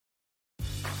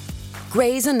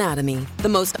Grey's Anatomy, the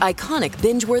most iconic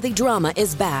binge-worthy drama,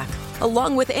 is back,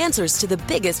 along with answers to the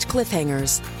biggest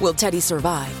cliffhangers. Will Teddy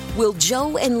survive? Will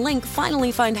Joe and Link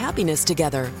finally find happiness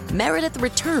together? Meredith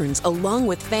returns along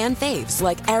with fan faves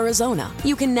like Arizona.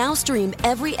 You can now stream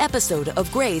every episode of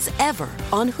Grey's ever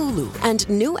on Hulu, and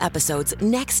new episodes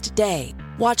next day.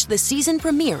 Watch the season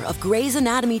premiere of Grey's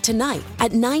Anatomy tonight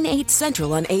at 9/8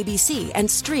 Central on ABC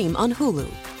and stream on Hulu.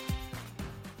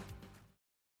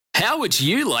 How would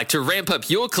you like to ramp up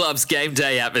your club's game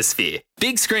day atmosphere?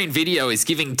 Big Screen Video is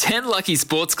giving 10 lucky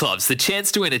sports clubs the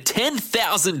chance to win a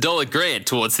 $10,000 grant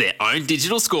towards their own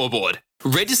digital scoreboard.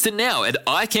 Register now at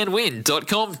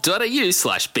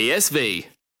iCanWin.com.au/BSV.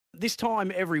 This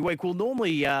time every week, well,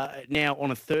 normally now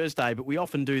on a Thursday, but we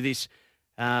often do this,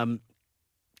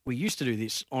 we used to do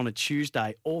this on a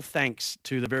Tuesday, all thanks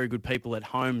to the very good people at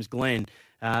Holmes Glen.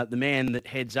 The man that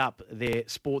heads up their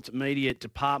sports media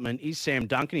department is Sam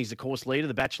Duncan. He's the course leader,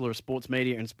 the Bachelor of Sports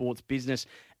Media and Sports Business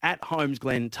at Holmes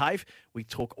Glen TAFE. We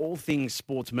talk all things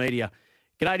sports media.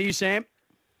 G'day to you, Sam.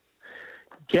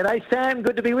 G'day, Sam.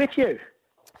 Good to be with you.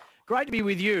 Great to be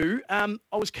with you. I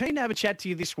was keen to have a chat to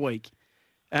you this week.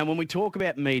 When we talk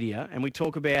about media and we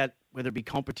talk about whether it be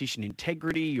competition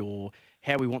integrity or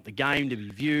how we want the game to be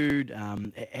viewed,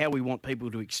 how we want people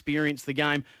to experience the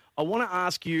game, I want to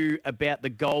ask you about the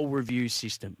goal review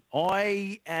system.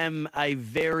 I am a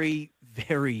very,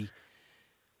 very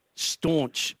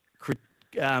staunch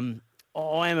I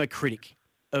am a critic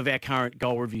of our current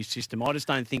goal review system. I just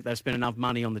don't think they've spent enough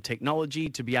money on the technology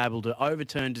to be able to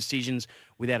overturn decisions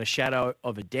without a shadow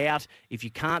of a doubt. If you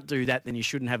can't do that, then you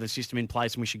shouldn't have the system in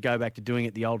place, and we should go back to doing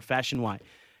it the old-fashioned way.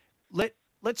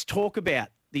 Let's talk about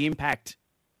the impact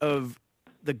of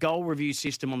the goal review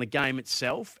system on the game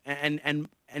itself and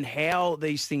how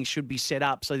these things should be set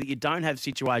up so that you don't have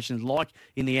situations like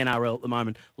in the NRL at the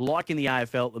moment, like in the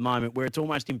AFL at the moment, where it's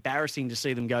almost embarrassing to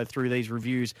see them go through these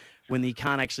reviews when you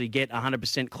can't actually get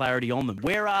 100% clarity on them.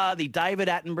 Where are the David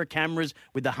Attenborough cameras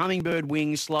with the hummingbird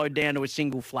wings slowed down to a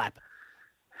single flap?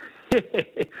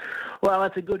 Well,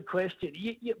 that's a good question.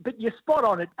 But you're spot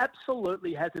on. It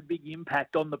absolutely has a big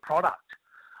impact on the product.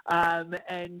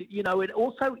 And, you know, it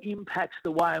also impacts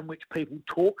the way in which people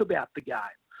talk about the game.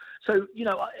 So, you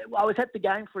know, I was at the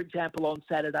game, for example, on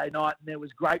Saturday night, and there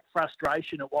was great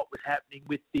frustration at what was happening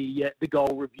with the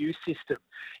goal review system.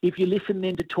 If you listen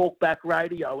then to Talkback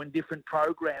Radio and different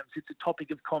programs, it's a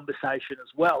topic of conversation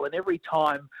as well. And every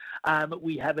time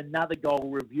we have another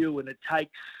goal review and it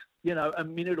takes, you know, a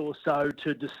minute or so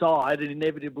to decide, and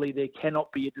inevitably there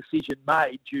cannot be a decision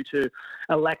made due to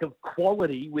a lack of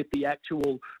quality with the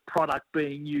actual product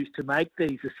being used to make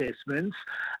these assessments,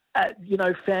 you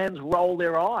know, fans roll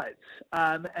their eyes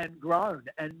and groan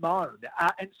and moan.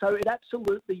 And so it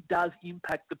absolutely does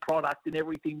impact the product and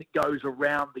everything that goes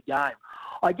around the game.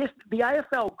 I guess the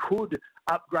AFL could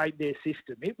upgrade their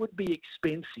system. It would be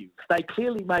expensive. They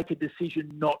clearly make a decision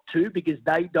not to because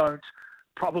they don't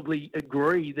probably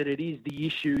agree that it is the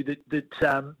issue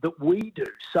that we do.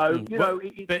 So, you know,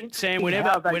 but Sam,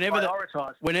 whenever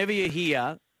you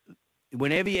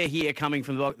hear coming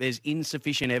from the block, there's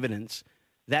insufficient evidence.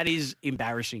 That is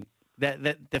embarrassing.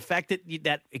 That the fact that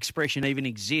that expression even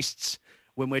exists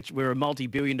when we're a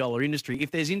multi-billion-dollar industry.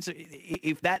 If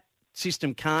that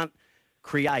system can't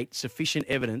create sufficient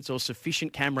evidence or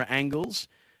sufficient camera angles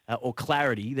or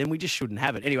clarity, then we just shouldn't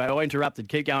have it. Anyway, I interrupted.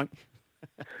 Keep going.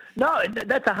 No,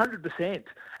 that's 100%.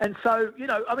 And so, you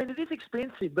know, I mean, it is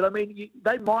expensive, but I mean,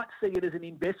 they might see it as an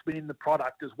investment in the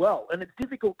product as well. And it's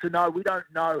difficult to know. We don't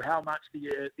know how much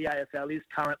the AFL is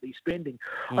currently spending.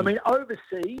 I mean,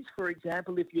 overseas, for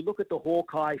example, if you look at the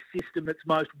Hawkeye system that's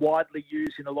most widely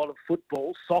used in a lot of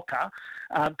football, soccer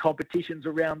competitions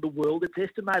around the world, it's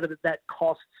estimated that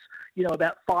costs, you know,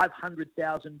 about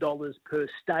 $500,000 per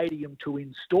stadium to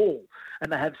install.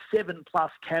 And they have 7+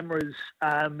 cameras,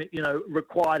 you know,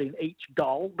 required in each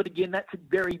goal. But again, that's a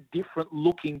very different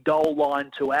looking goal line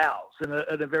to ours and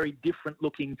a very different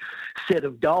looking set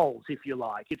of goals, if you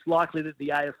like. It's likely that the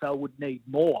AFL would need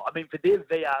more. I mean, for their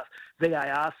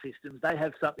VAR systems, they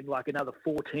have something like another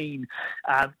 14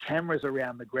 cameras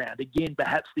around the ground. Again,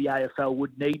 perhaps the AFL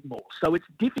would need more. So it's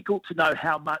difficult to know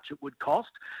how much it would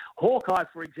cost. Hawkeye,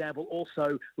 for example,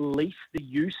 also lease the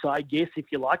use, I guess,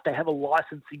 if you like. They have a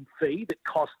licensing fee that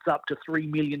costs up to $3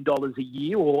 million a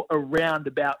year, or around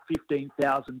about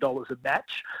 $15,000 a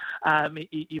match,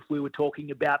 if we were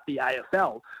talking about the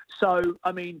AFL. So,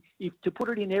 I mean, if to put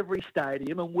it in every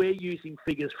stadium, and we're using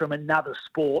figures from another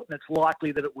sport, and it's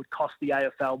likely that it would cost the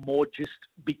AFL more just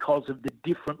because of the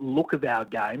different look of our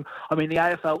game. I mean, the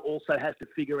AFL also has to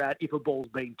figure out if a ball's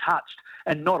been touched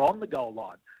and not on the goal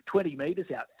line. 20 metres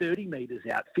out, 30 metres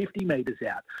out, 50 metres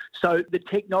out. So the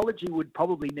technology would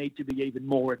probably need to be even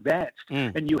more advanced.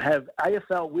 And you have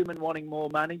AFL women wanting more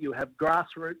money. You have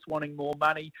grassroots wanting more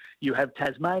money. You have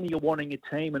Tasmania wanting a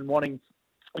team and wanting,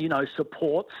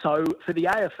 support. So for the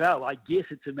AFL, I guess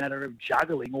it's a matter of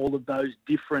juggling all of those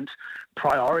different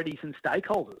priorities and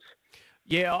stakeholders.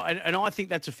 Yeah, and I think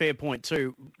that's a fair point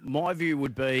too. My view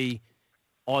would be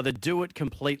either do it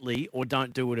completely or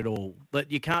don't do it at all. But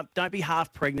don't be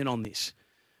half pregnant on this,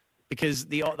 because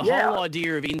the whole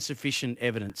idea of insufficient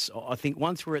evidence, I think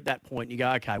once we're at that point, you go,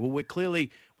 okay, well, we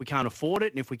can't afford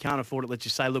it. And if we can't afford it, let's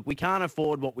just say, look, we can't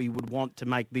afford what we would want to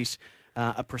make this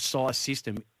a precise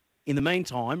system. In the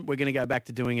meantime, we're going to go back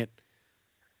to doing it,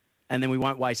 and then we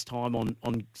won't waste time on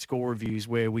score reviews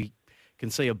where we can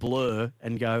see a blur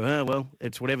and go, oh, well,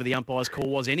 it's whatever the umpire's call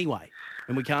was anyway,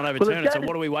 and we can't overturn it. So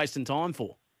what are we wasting time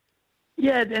for?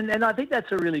 Yeah, and I think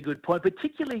that's a really good point,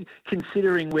 particularly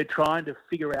considering we're trying to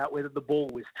figure out whether the ball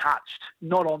was touched,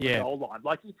 not on the goal line.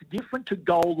 Like, it's different to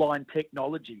goal line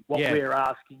technology, what we're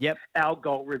asking our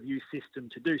goal review system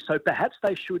to do. So perhaps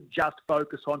they should just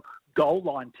focus on goal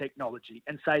line technology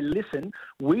and say, listen,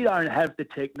 we don't have the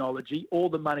technology or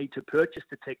the money to purchase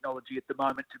the technology at the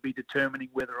moment to be determining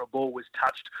whether a ball was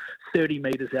touched 30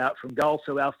 metres out from goal.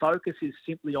 So our focus is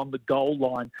simply on the goal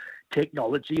line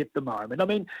technology at the moment. I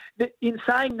mean, in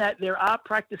saying that, there are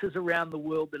practices around the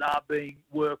world that are being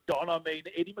worked on. I mean,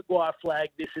 Eddie Maguire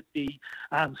flagged this at the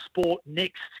Sport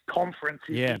Next conference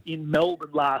in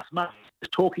Melbourne last month,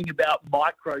 talking about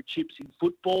microchips in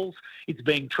footballs. It's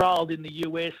being trialled in the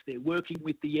US. They're working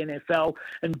with the NFL.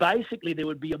 And basically, there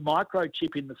would be a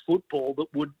microchip in the football that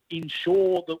would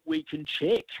ensure that we can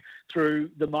check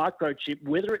through the microchip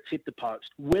whether it's hit the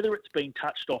post, whether it's been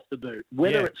touched off the boot,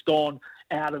 whether it's gone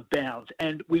out of bounds,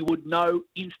 and we would know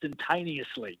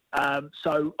instantaneously.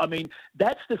 So, I mean,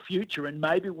 that's the future, and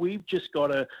maybe we've just got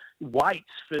to wait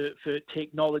for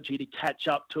technology to catch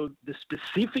up to the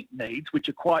specific needs, which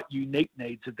are quite unique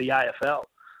needs of the AFL.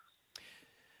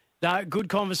 No, good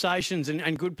conversations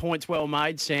and good points well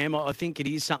made, Sam. I think it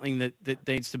is something that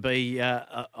needs to be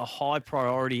a high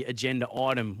priority agenda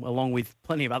item, along with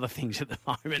plenty of other things at the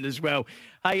moment as well.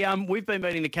 Hey, we've been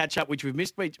meaning to catch up, which we've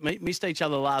missed each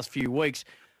other the last few weeks.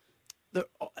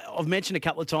 I've mentioned a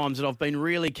couple of times that I've been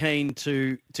really keen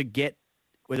to get,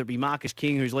 whether it be Marcus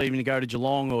King, who's leaving to go to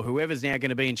Geelong, or whoever's now going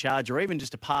to be in charge, or even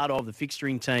just a part of the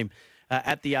fixturing team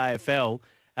at the AFL.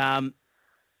 I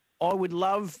would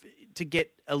love to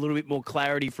get a little bit more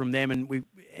clarity from them,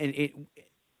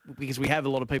 because we have a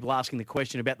lot of people asking the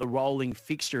question about the rolling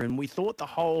fixture, and we thought the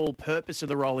whole purpose of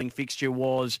the rolling fixture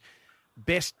was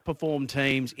best performed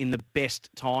teams in the best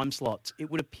time slots. It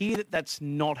would appear that that's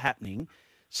not happening.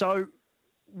 So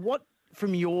what,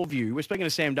 from your view, we're speaking to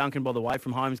Sam Duncan, by the way,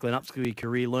 from Holmes Glen, upskill your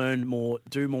career, learn more,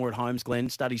 do more at Holmes Glen,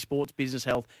 study sports, business,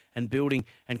 health and building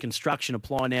and construction.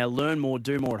 Apply now, learn more,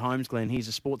 do more at Holmes Glen. He's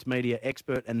a sports media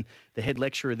expert and the head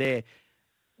lecturer there.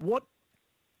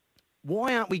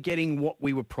 Why aren't we getting what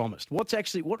we were promised? What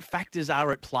factors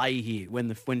are at play here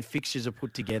when fixtures are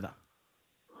put together?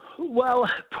 Well,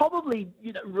 probably,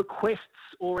 requests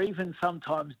or even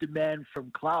sometimes demand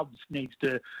from clubs needs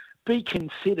to be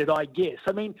considered, I guess.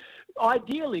 I mean,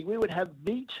 ideally, we would have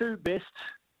the two best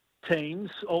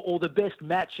teams or the best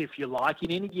match, if you like,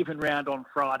 in any given round on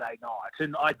Friday night.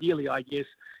 And ideally, I guess,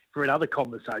 for another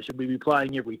conversation, we'll be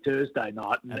playing every Thursday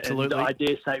night. And I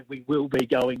dare say we will be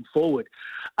going forward.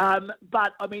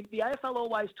 But, I mean, the AFL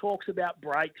always talks about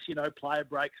breaks, player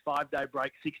breaks, 5-day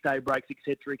breaks, 6-day breaks, et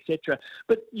cetera,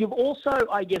 But you've also,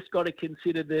 I guess, got to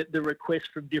consider the requests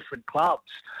from different clubs.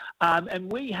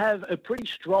 And we have a pretty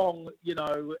strong,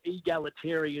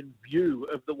 egalitarian view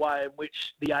of the way in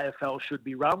which the AFL should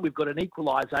be run. We've got an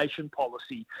equalisation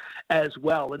policy as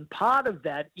well. And part of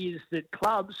that is that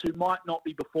clubs who might not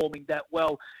be performing that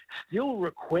well still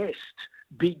request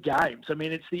big games. I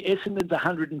mean, it's the Essendon's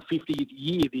 150th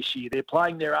year this year. They're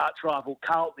playing their arch rival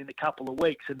Carlton in a couple of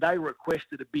weeks, and they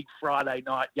requested a big Friday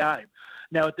night game.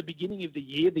 Now, at the beginning of the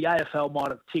year, the AFL might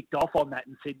have ticked off on that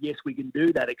and said, yes, we can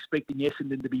do that, expecting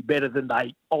Essendon to be better than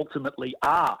they ultimately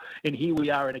are. And here we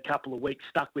are in a couple of weeks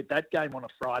stuck with that game on a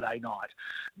Friday night.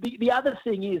 The other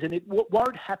thing is, and it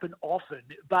won't happen often,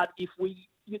 but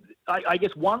I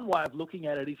guess one way of looking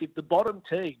at it is if the bottom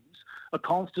teams are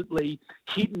constantly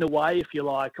hidden away, if you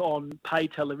like, on pay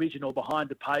television or behind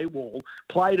a paywall,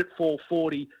 played at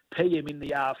 4:40 p.m. in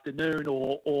the afternoon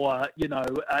or in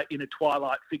a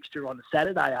twilight fixture on a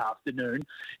Saturday afternoon,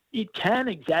 it can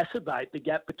exacerbate the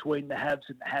gap between the haves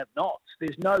and the have-nots.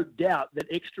 There's no doubt that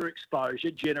extra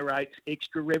exposure generates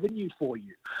extra revenue for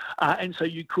you. And so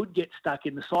you could get stuck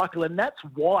in the cycle. And that's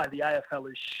why the AFL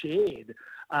has shared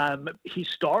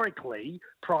historically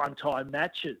primetime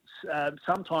matches.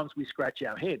 Sometimes we scratch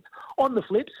our heads. On the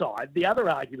flip side, the other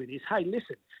argument is, hey,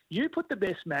 listen, you put the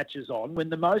best matches on when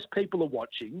the most people are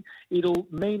watching. It'll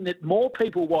mean that more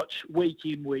people watch week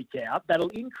in, week out. That'll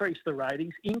increase the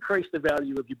ratings, increase the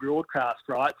value of your broadcast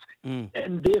rights,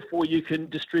 and therefore you can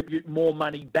distribute more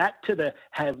money back to the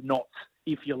have-nots,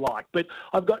 if you like. But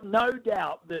I've got no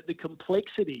doubt that the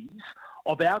complexities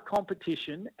of our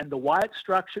competition and the way it's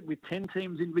structured with 10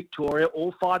 teams in Victoria,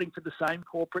 all fighting for the same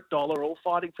corporate dollar, all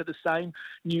fighting for the same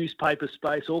newspaper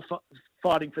space, all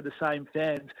fighting for the same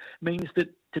fans, means that,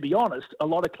 to be honest, a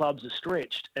lot of clubs are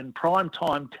stretched, and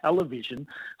primetime television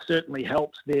certainly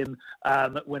helps them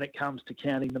when it comes to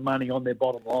counting the money on their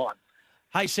bottom line.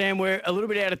 Hey, Sam, we're a little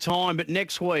bit out of time, but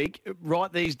next week,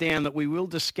 write these down that we will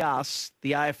discuss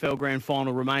the AFL Grand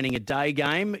Final remaining a day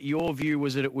game. Your view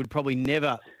was that it would probably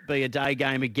never be a day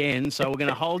game again, so we're going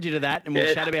to hold you to that, and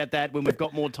we'll chat about that when we've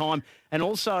got more time. And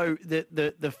also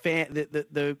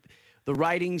the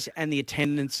ratings and the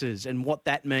attendances and what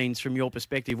that means from your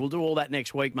perspective. We'll do all that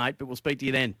next week, mate, but we'll speak to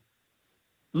you then.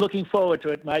 Looking forward to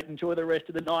it, mate. Enjoy the rest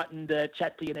of the night and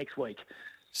chat to you next week.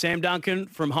 Sam Duncan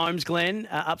from Holmes Glen.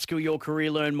 Upskill your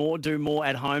career, learn more, do more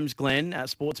at Holmes Glen.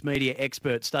 Sports media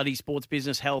expert. Study sports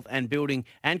business, health and building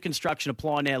and construction.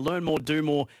 Apply now. Learn more, do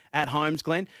more at Holmes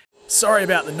Glen. Sorry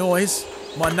about the noise.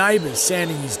 My neighbour's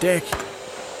sanding his deck.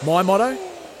 My motto?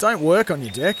 Don't work on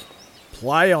your deck.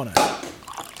 Play on it.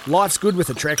 Life's good with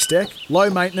a Trex deck. Low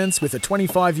maintenance with a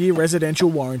 25-year residential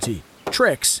warranty.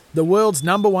 Trex, the world's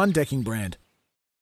 #1 decking brand.